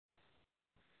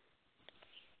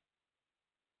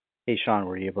Hey, Sean,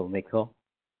 were you able to make the call?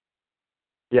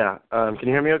 Yeah. Can you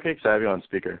hear me okay? 'Cause I have you on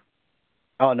speaker.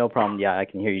 Oh, no problem. Yeah, I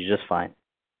can hear you just fine.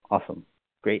 Awesome.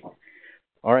 Great.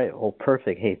 All right. Well,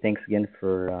 perfect. Hey, thanks again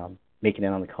for making it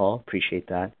on the call. Appreciate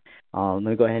that. Let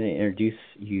me go ahead and introduce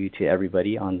you to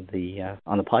everybody on the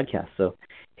podcast. So,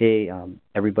 hey,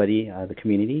 everybody, the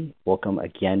community, welcome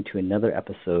again to another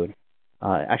episode.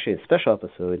 Actually, a special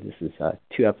episode. This is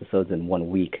two episodes in 1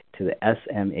 week to the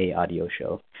SMA Audio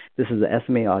Show. This is the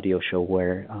SMA Audio Show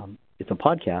where it's a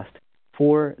podcast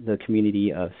for the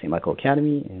community of St. Michael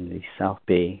Academy in the South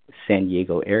Bay, San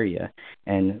Diego area.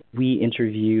 And we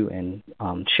interview and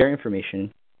share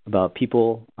information about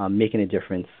people making a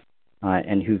difference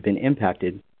and who've been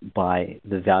impacted by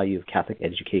the value of Catholic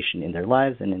education in their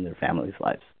lives and in their families'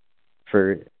 lives.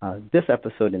 For this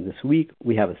episode and this week,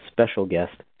 we have a special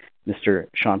guest, Mr.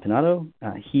 Sean Panado.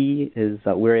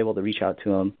 We're able to reach out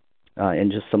to him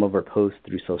in just some of our posts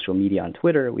through social media on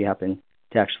Twitter. We happen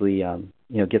to actually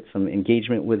get some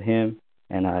engagement with him,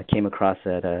 and came across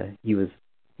that he was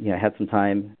had some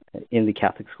time in the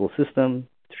Catholic school system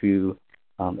through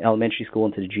elementary school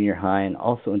into the junior high and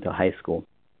also into high school,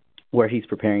 where he's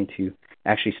preparing to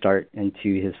actually start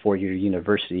into his 4-year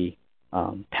university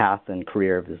path and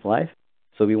career of his life.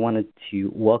 So we wanted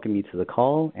to welcome you to the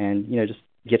call and just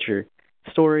get your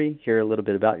story, hear a little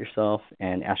bit about yourself,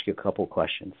 and ask you a couple of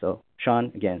questions. So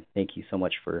Sean, again, thank you so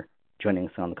much for joining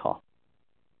us on the call.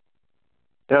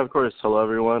 Yeah, of course. Hello,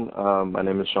 everyone. My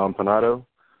name is Sean Panado.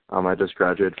 I just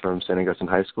graduated from St. Augustine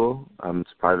High School.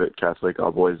 It's a private Catholic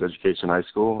all-boys education high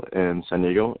school in San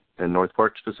Diego, in North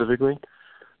Park specifically.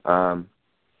 I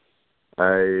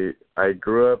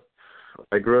grew up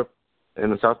in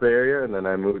the South Bay area, and then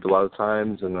I moved a lot of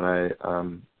times, and then I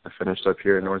finished up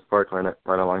here in North Park right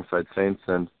alongside Saints,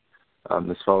 and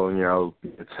this following year I'll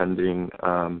be attending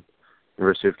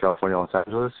University of California, Los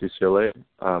Angeles, UCLA.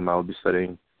 I'll be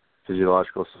studying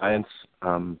physiological science.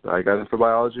 I got in for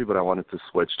biology, but I wanted to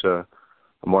switch to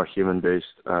a more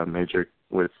human-based major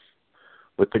with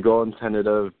the goal intended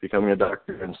of becoming a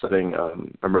doctor and studying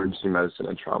emergency medicine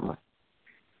and trauma.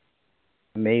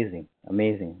 Amazing.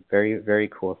 Very, very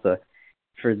cool. So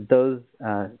for those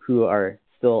who are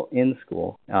still in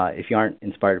school, if you aren't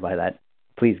inspired by that,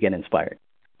 please get inspired.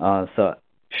 So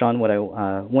Sean,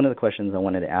 one of the questions I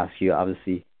wanted to ask you,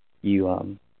 obviously you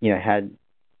had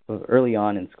early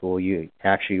on in school, you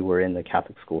actually were in the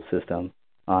Catholic school system,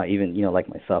 even like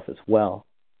myself as well.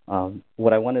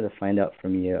 What I wanted to find out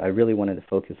from you, I really wanted to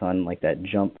focus on like that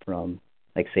jump from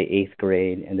say 8th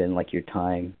grade and then like your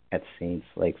time at Saints,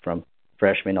 like from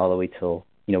freshman all the way till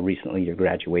recently your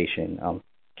graduation.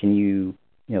 Can you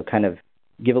kind of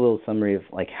give a little summary of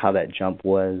like how that jump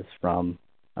was from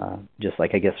just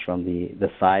like I guess from the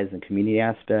size and community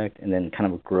aspect, and then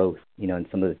kind of growth, and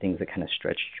some of the things that kind of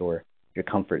stretched your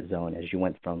comfort zone as you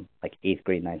went from like 8th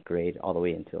grade, 9th grade, all the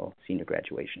way until senior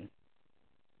graduation?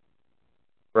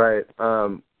 Right.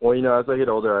 Well, as I get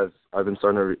older, I've been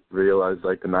starting to realize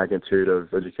like the magnitude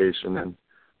of education and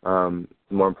the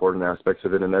more important aspects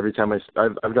of it. And every time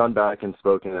I've gone back and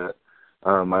spoken at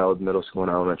my old middle school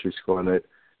and elementary school,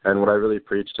 and what I really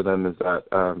preach to them is that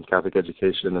Catholic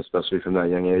education, especially from that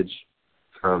young age,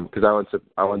 because I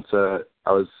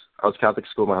was Catholic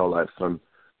school my whole life, from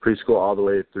preschool all the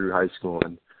way through high school,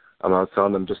 and I was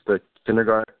telling them just the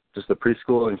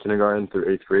preschool and kindergarten through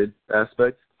 8th grade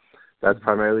aspect. That's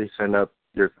primarily setting up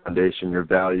your foundation, your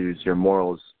values, your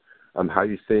morals, how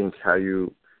you think, how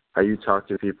you talk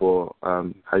to people,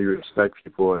 how you respect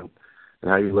people, and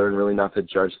how you learn really not to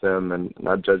judge them and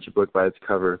not judge a book by its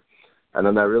cover. And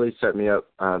then that really set me up,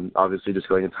 obviously just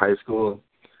going into high school.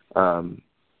 I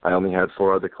only had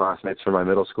 4 other classmates from my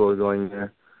middle school going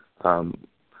there.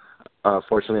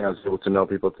 Fortunately, I was able to know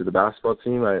people through the basketball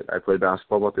team. I played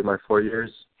basketball through my 4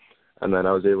 years. And then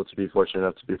I was able to be fortunate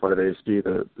enough to be part of ASB,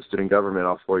 the student government,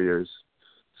 all 4 years.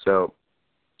 So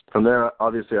from there,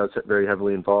 obviously, I was very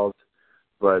heavily involved.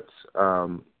 But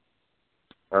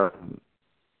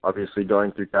obviously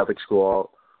going through Catholic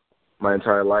school my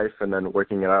entire life and then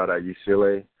working it out at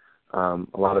UCLA,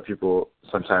 a lot of people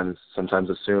sometimes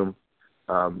assume,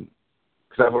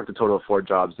 because I've worked a total of 4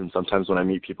 jobs, and sometimes when I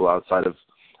meet people outside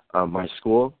of my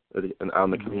school and out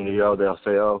in the community, they'll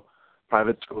say,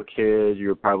 private school kid,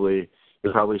 you're probably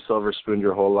silver spooned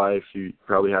your whole life, you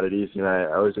probably had it easy. And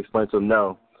I always explain to them,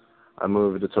 no, I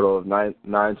moved a total of nine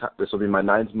this will be my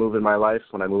 9th move in my life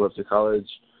when I move up to college.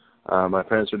 My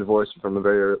parents were divorced from a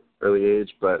very early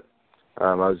age, but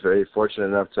I was very fortunate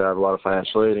enough to have a lot of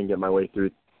financial aid and get my way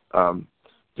through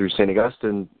St.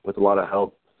 Augustine with a lot of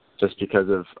help, just because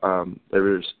of they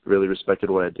really respected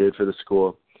what I did for the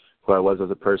school, who I was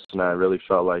as a person. I really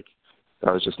felt like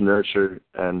I was just nurtured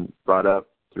and brought up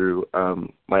through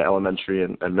my elementary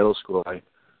and middle school. I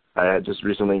had just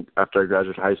recently, after I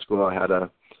graduated high school, I had a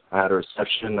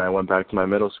reception. I went back to my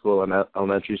middle school and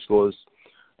elementary schools,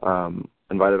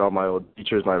 invited all my old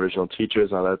teachers, my original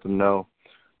teachers. I let them know,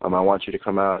 I want you to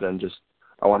come out and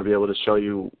I want to be able to show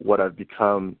you what I've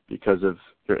become because of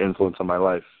your influence on my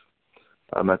life.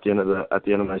 At the end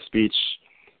of my speech,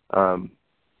 I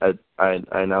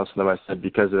announced to them. I said,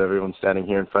 because of everyone standing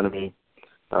here in front of me,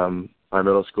 my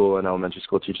middle school and elementary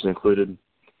school teachers included,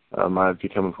 I've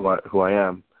become who I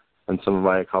am, and some of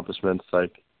my accomplishments,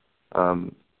 like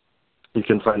you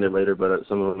can find it later, but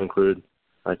some of them include,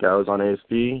 like, I was on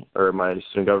ASB, or my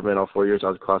student government, all 4 years. I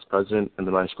was class president, and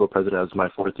then my school president as my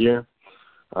 4th year.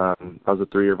 I was a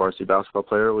 3-year varsity basketball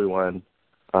player. We won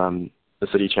the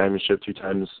city championship 2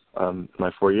 times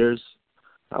my 4 years.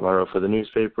 I wrote for the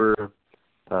newspaper.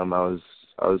 I was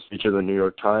featured in the New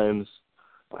York Times,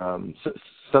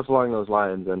 stuff along those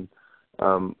lines. And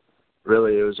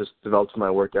really, it was just developed my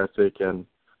work ethic, and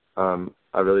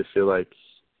I really feel like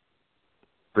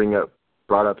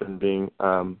brought up in being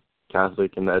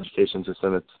Catholic in the education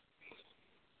system, it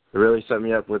really set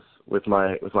me up with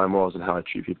my morals and how I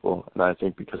treat people. And I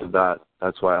think because of that,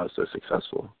 that's why I was so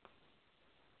successful.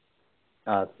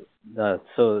 So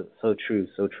true,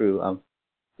 so true.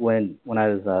 When I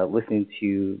was listening to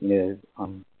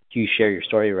you share your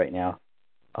story right now,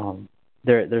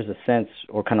 there's a sense,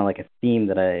 or kind of like a theme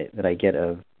that I get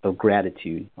of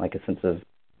gratitude, like a sense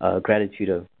of gratitude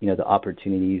of the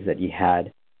opportunities that you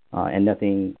had, and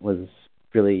nothing was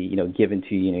really given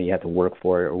to you. You had to work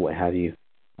for it or what have you.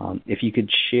 If you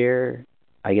could share,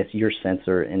 I guess, your sense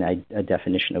or a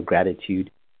definition of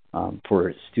gratitude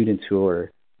for students who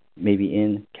are maybe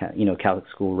in Catholic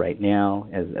school right now,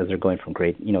 as they're going from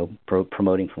grade,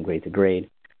 promoting from grade to grade,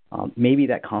 maybe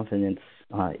that confidence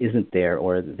isn't there,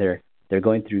 or they're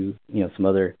going through some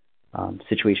other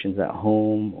situations at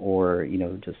home, or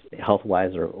just health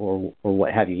wise, or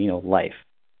what have you, life.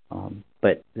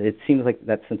 But it seems like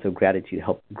that sense of gratitude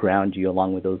helped ground you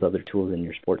along with those other tools in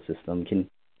your sports system. Can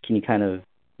you kind of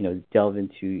delve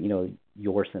into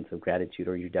your sense of gratitude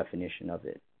or your definition of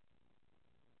it?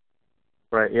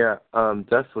 Right. Yeah.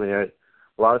 Definitely. A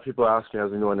lot of people ask me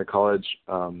as I'm going to college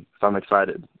if I'm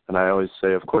excited, and I always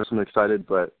say, of course I'm excited,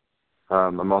 but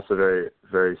I'm also very,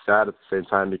 very sad at the same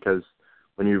time, because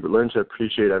when you learn to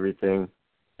appreciate everything,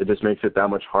 it just makes it that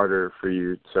much harder for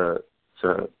you to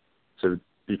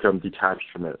become detached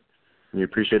from it. When you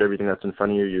appreciate everything that's in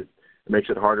front of you, it makes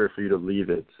it harder for you to leave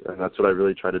it, and that's what I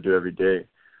really try to do every day.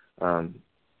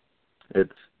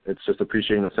 It's just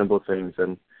appreciating the simple things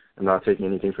and not taking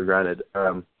anything for granted.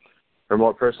 From a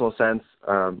more personal sense,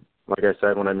 like I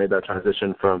said, when I made that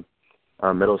transition from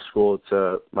middle school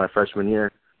to my freshman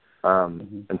year,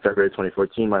 in February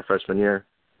 2014, my freshman year,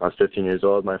 I was 15 years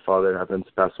old. My father happened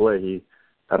to pass away. He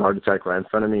had a heart attack right in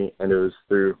front of me, and it was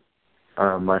through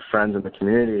my friends in the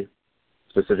community,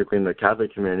 specifically in the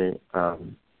Catholic community,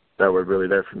 that were really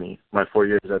there for me. My 4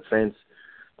 years at Saints,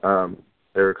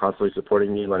 they were constantly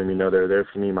supporting me, letting me know they were there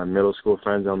for me. My middle school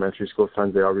friends, elementary school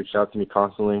friends, they all reached out to me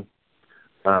constantly.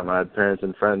 I had parents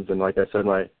and friends, and like I said,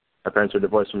 my parents were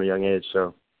divorced from a young age,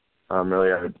 so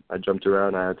really I jumped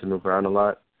around. I had to move around a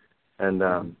lot, and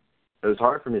it was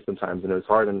hard for me sometimes, and it was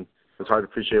hard to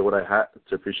appreciate what I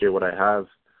have,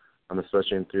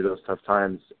 especially through those tough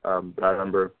times. But I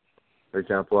remember, for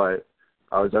example,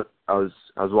 I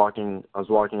was walking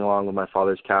along with my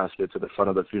father's casket to the front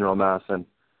of the funeral mass, and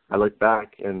I looked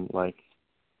back, and like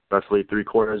roughly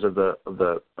 3/4 of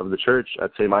the church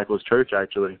at St. Michael's Church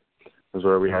actually was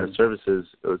where we had services.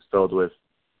 It was filled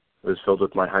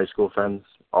with my high school friends,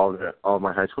 all of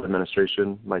my high school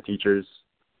administration, my teachers,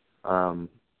 some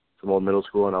old middle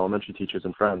school and elementary teachers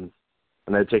and friends,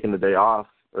 and they had taken the day off,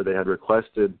 or they had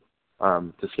requested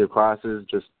to skip classes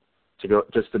just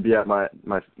to be at my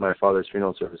father's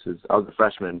funeral services. I was a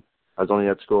freshman. I was only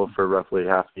at school for roughly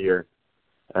half a year,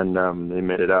 and they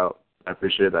made it out. I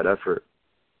appreciated that effort.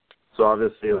 So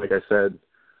obviously, like I said,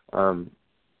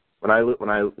 when I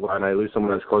lose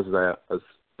someone as close as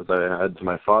I had to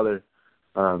my father,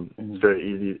 it's very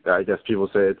easy. I guess people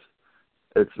say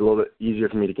it's a little bit easier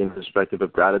for me to gain the perspective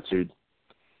of gratitude.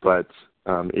 But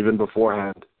even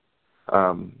beforehand,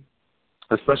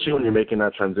 especially when you're making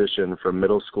that transition from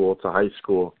middle school to high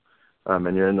school,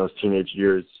 and you're in those teenage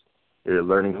years, you're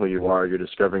learning who you are, you're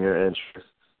discovering your interests.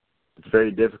 It's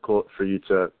very difficult for you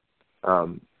to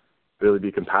really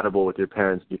be compatible with your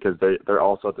parents, because they're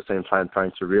also at the same time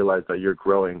trying to realize that you're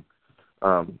growing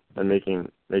and making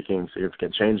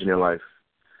significant change in your life.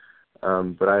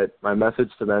 But my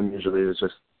message to them usually is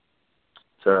just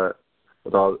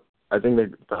with all I think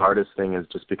the hardest thing is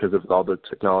just because of all the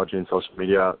technology and social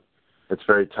media, it's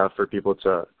very tough for people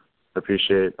to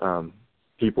appreciate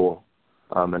people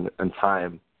and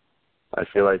time. I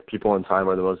feel like people and time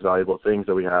are the most valuable things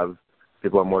that we have.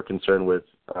 People are more concerned with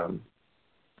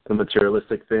the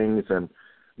materialistic things and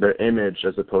their image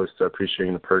as opposed to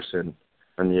appreciating the person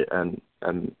and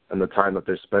the time that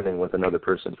they're spending with another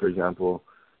person. For example,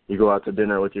 you go out to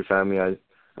dinner with your family.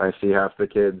 I see half the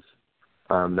kids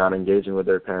not engaging with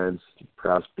their parents,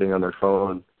 perhaps being on their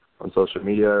phone, on social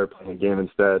media, or playing a game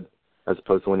instead, as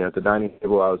opposed to when you're at the dining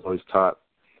table. I was always taught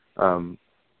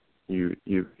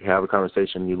you have a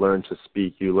conversation, you learn to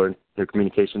speak, you learn your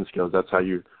communication skills. That's how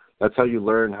you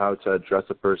learn how to address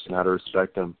a person, how to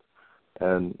respect them.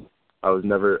 And I was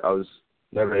never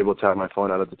able to have my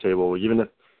phone out at the table, even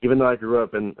though I grew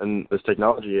up in this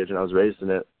technology age and I was raised in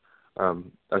it.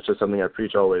 That's just something I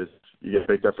preach always. You get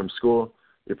picked up from school,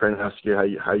 your parent asks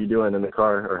you how you doing in the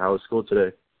car, or how was school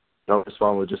today. Don't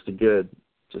respond with just a good.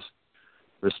 Just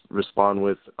respond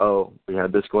with, oh, we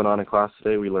had this going on in class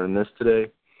today. We learned this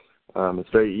today. It's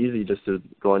very easy just to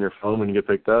go on your phone when you get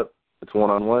picked up. It's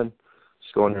one-on-one.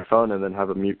 Just go on your phone and then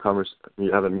have a mute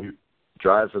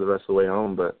drive for the rest of the way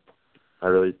home. But I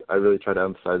really try to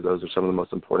emphasize those are some of the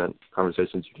most important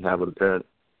conversations you can have with a parent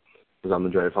is on the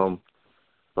drive home.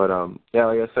 But yeah,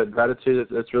 like I said, gratitude,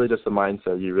 it's really just a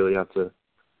mindset. You really have to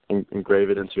engrave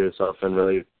it into yourself and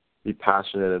really be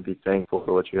passionate and be thankful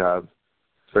for what you have.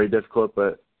 It's very difficult,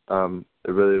 but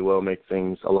it really will make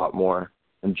things a lot more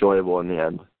enjoyable in the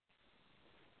end.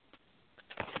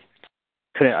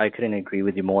 I couldn't agree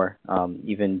with you more.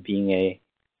 Even being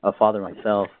a father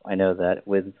myself, I know that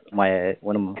with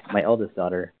one of my eldest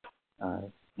daughter,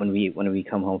 when we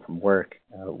come home from work,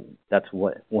 that's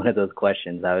one of those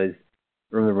questions I always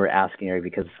remember asking her,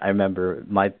 because I remember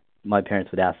my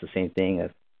parents would ask the same thing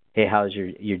of, hey, how's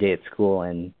your day at school?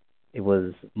 And it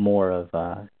was more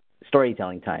of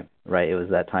storytelling time, right? It was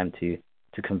that time to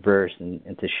converse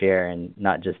and to share, and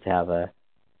not just to have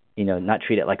not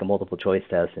treat it like a multiple choice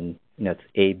test and it's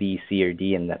A, B, C, or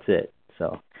D and that's it.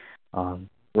 So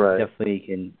right. definitely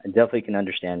can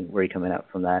understand where you're coming out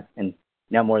from that, and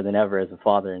now more than ever as a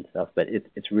father and stuff. But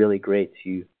it's really great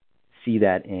to see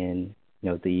that in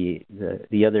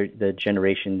the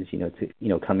generations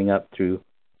coming up through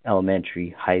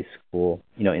elementary, high school,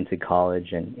 into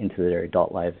college and into their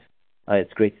adult lives.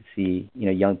 It's great to see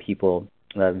young people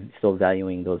still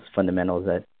valuing those fundamentals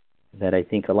that I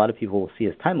think a lot of people will see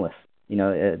as timeless.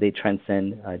 They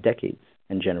transcend decades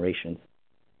and generations.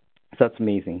 So that's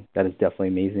amazing. That is definitely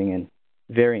amazing and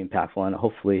very impactful. And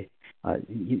hopefully,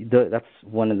 that's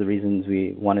one of the reasons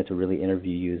we wanted to really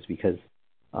interview you, is because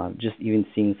just even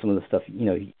seeing some of the stuff,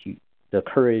 the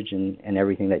courage and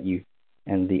everything that you,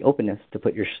 and the openness to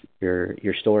put your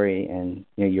story and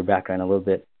your background a little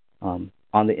bit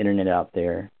on the internet out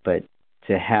there, but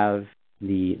to have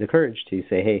the courage to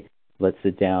say, hey, let's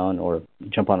sit down or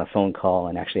jump on a phone call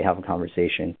and actually have a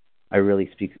conversation, I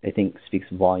think speaks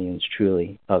volumes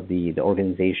truly of the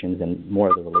organizations and more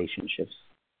of the relationships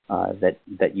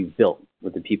that you've built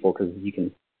with the people. Because you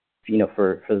can,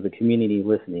 for the community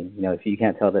listening, if you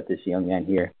can't tell that this young man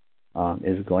here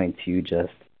is going to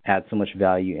just add so much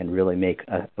value and really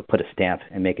put a stamp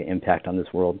and make an impact on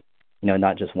this world,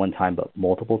 not just one time but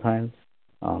multiple times,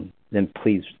 then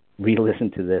please re-listen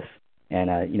to this and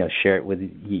share it with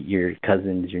your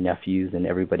cousins, your nephews, and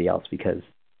everybody else, because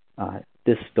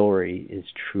this story is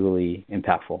truly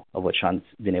impactful of what Sean's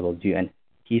been able to do, and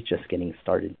he's just getting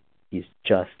started.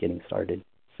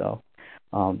 So,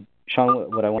 Sean,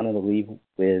 what I wanted to leave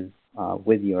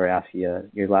with you or ask you,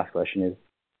 your last question is,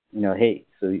 hey,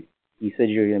 so you said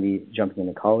you're going to be jumping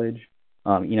into college.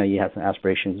 You have some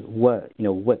aspirations. What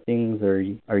things are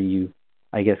you,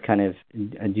 I guess, kind of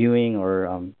doing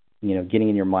or getting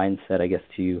in your mindset, I guess,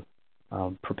 to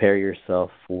prepare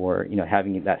yourself for,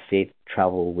 having that faith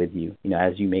travel with you,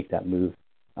 as you make that move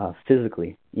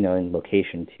physically, in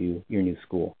location to your new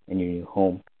school and your new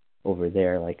home over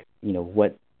there. Like,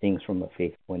 what things from a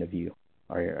faith point of view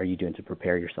are you doing to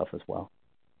prepare yourself as well?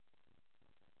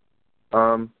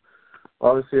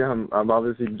 Obviously, I'm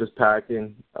obviously just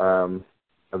packing.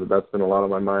 That's been a lot on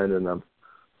my mind, and I've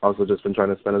also just been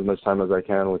trying to spend as much time as I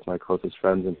can with my closest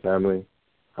friends and family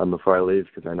before I leave,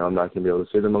 because I know I'm not going to be able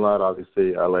to see them a lot.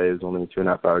 Obviously, LA is only a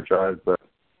 2.5-hour drive, but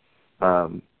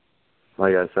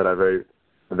like I said, I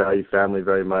value family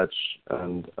very much,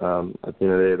 and at the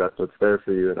end of the day, that's what's there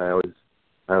for you, and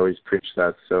I always preach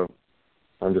that. So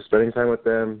I'm just spending time with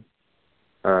them,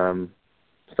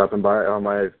 stopping by all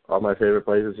my favorite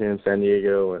places here in San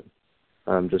Diego, and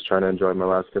I'm just trying to enjoy my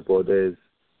last couple of days.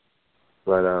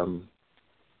 But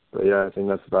yeah, I think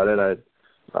that's about it.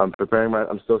 I'm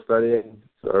still studying,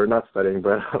 or not studying,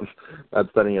 but not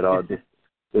studying at all.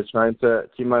 Just trying to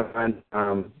keep my mind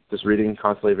just reading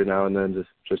constantly every now and then,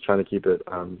 just trying to keep it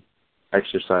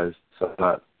exercised, so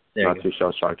I'm not too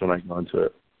shell shocked when I go into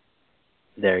it.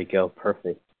 There you go.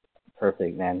 Perfect,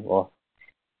 man. Well,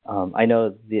 I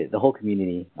know the whole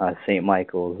community, St.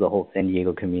 Michael's, the whole San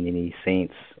Diego community,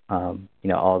 Saints,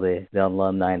 all the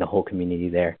alumni and the whole community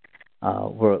there.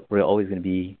 We're always going to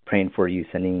be praying for you,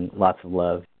 sending lots of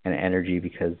love and energy,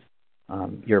 because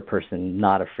you're a person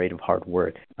not afraid of hard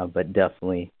work, but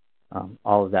definitely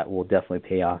all of that will definitely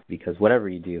pay off, because whatever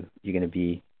you do, you're going to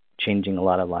be changing a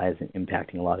lot of lives and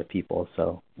impacting a lot of people.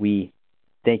 So we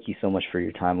thank you so much for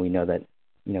your time. We know that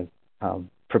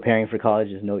preparing for college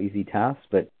is no easy task,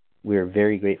 but we're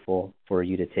very grateful for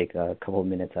you to take a couple of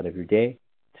minutes out of your day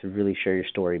to really share your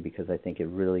story, because I think it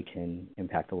really can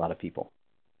impact a lot of people.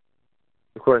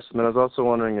 Of course. And then I was also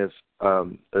wondering if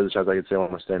there's a chance I could say one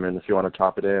more statement. If you want to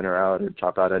chop it in or out, or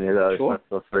chop out any of that, sure,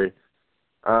 feel free.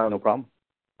 No problem.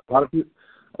 A lot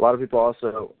of people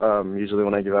also usually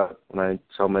when I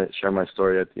share my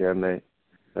story at the end,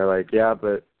 they're like, yeah,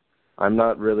 but I'm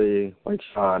not really like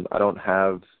Sean. I don't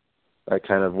have that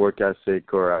kind of work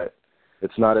ethic, or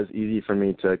it's not as easy for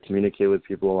me to communicate with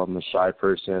people. I'm a shy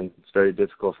person. It's very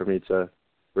difficult for me to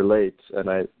relate, and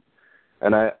I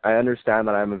understand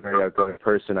that I'm a very outgoing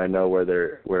person. I know where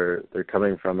they're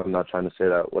coming from. I'm not trying to say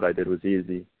that what I did was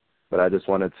easy, but I just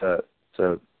wanted to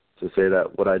say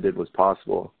that what I did was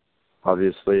possible.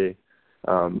 Obviously,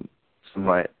 I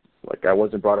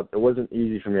wasn't brought up. It wasn't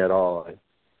easy for me at all.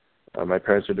 My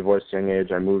parents were divorced at a young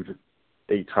age. I moved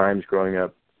 8 times growing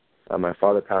up. My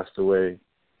father passed away.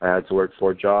 I had to work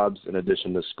 4 jobs in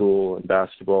addition to school and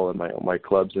basketball and my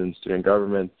clubs and student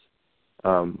government.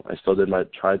 I still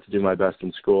tried to do my best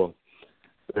in school,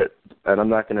 and I'm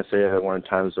not going to say there weren't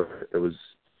times where it was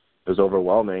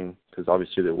overwhelming, because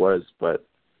obviously there was, but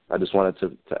I just wanted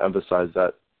to emphasize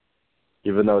that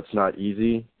even though it's not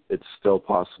easy, it's still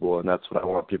possible, and that's what I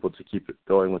want people to keep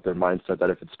going with their mindset, that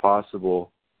if it's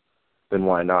possible, then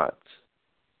why not?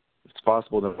 If it's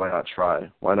possible, then why not try?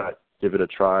 Why not give it a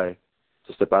try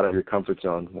to step out of your comfort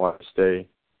zone? Why stay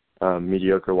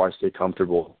mediocre? Why stay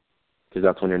comfortable? Because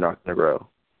that's when you're not going to grow.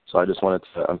 So I just wanted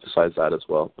to emphasize that as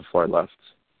well before I left.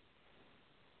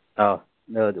 Oh,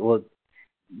 no, well,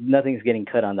 nothing's getting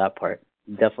cut on that part,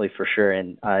 definitely, for sure.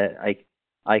 And I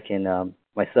can,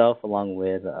 myself, along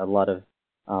with a lot of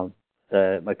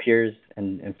my peers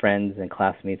and friends and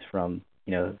classmates from,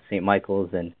 St. Michael's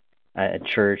and at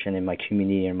church and in my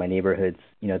community and my neighborhoods,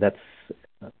 that's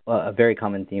a very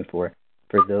common theme for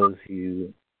those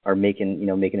who are making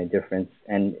a difference.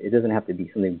 And it doesn't have to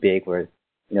be something big where,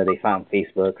 they found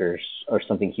Facebook or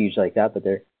something huge like that, but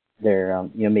they're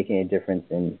making a difference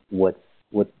in what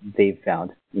they've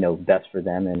found, best for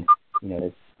them. And,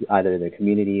 it's either their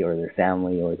community or their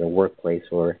family or their workplace,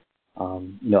 or,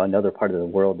 another part of the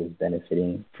world is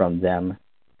benefiting from them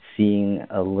seeing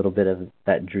a little bit of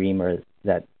that dream or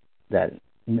that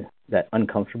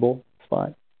uncomfortable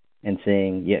spot and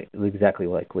saying, yeah, exactly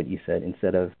like what you said,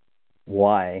 instead of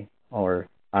why, or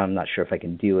I'm not sure if I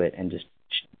can do it, and just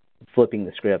flipping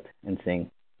the script and saying,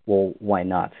 well, why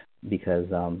not? Because,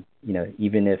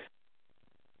 even if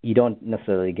you don't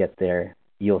necessarily get there,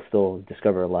 you'll still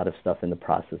discover a lot of stuff in the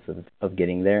process of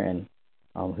getting there. And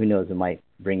who knows, it might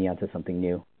bring you onto something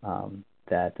new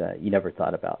that you never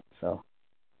thought about. So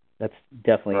that's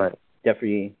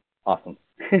definitely awesome.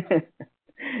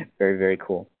 Very, very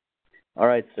cool. All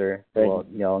right, sir. Well,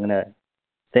 I'm gonna.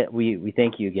 We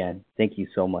thank you again. Thank you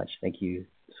so much. Thank you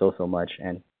so much.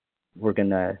 And we're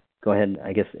gonna go ahead and,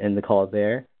 I guess, end the call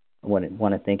there. I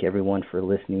want to thank everyone for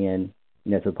listening in.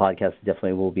 To the podcast.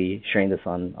 Definitely, we'll be sharing this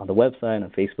on the website and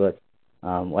on Facebook.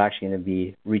 We're actually going to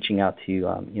be reaching out to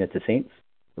to Saints.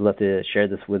 We'd love to share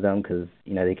this with them, because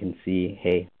they can see,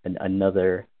 hey,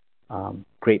 another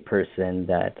great person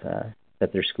that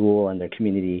their school and their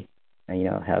community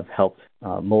have helped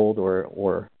mold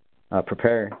or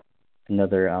prepare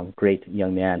another great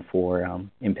young man for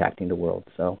impacting the world.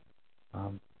 So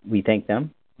we thank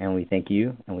them, and we thank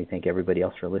you, and we thank everybody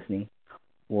else for listening.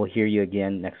 We'll hear you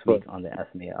again next week on the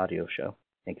SMA Audio Show.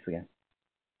 Thanks again.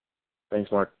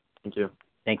 Thanks, Mark. Thank you.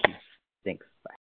 Thank you. Thanks. Bye.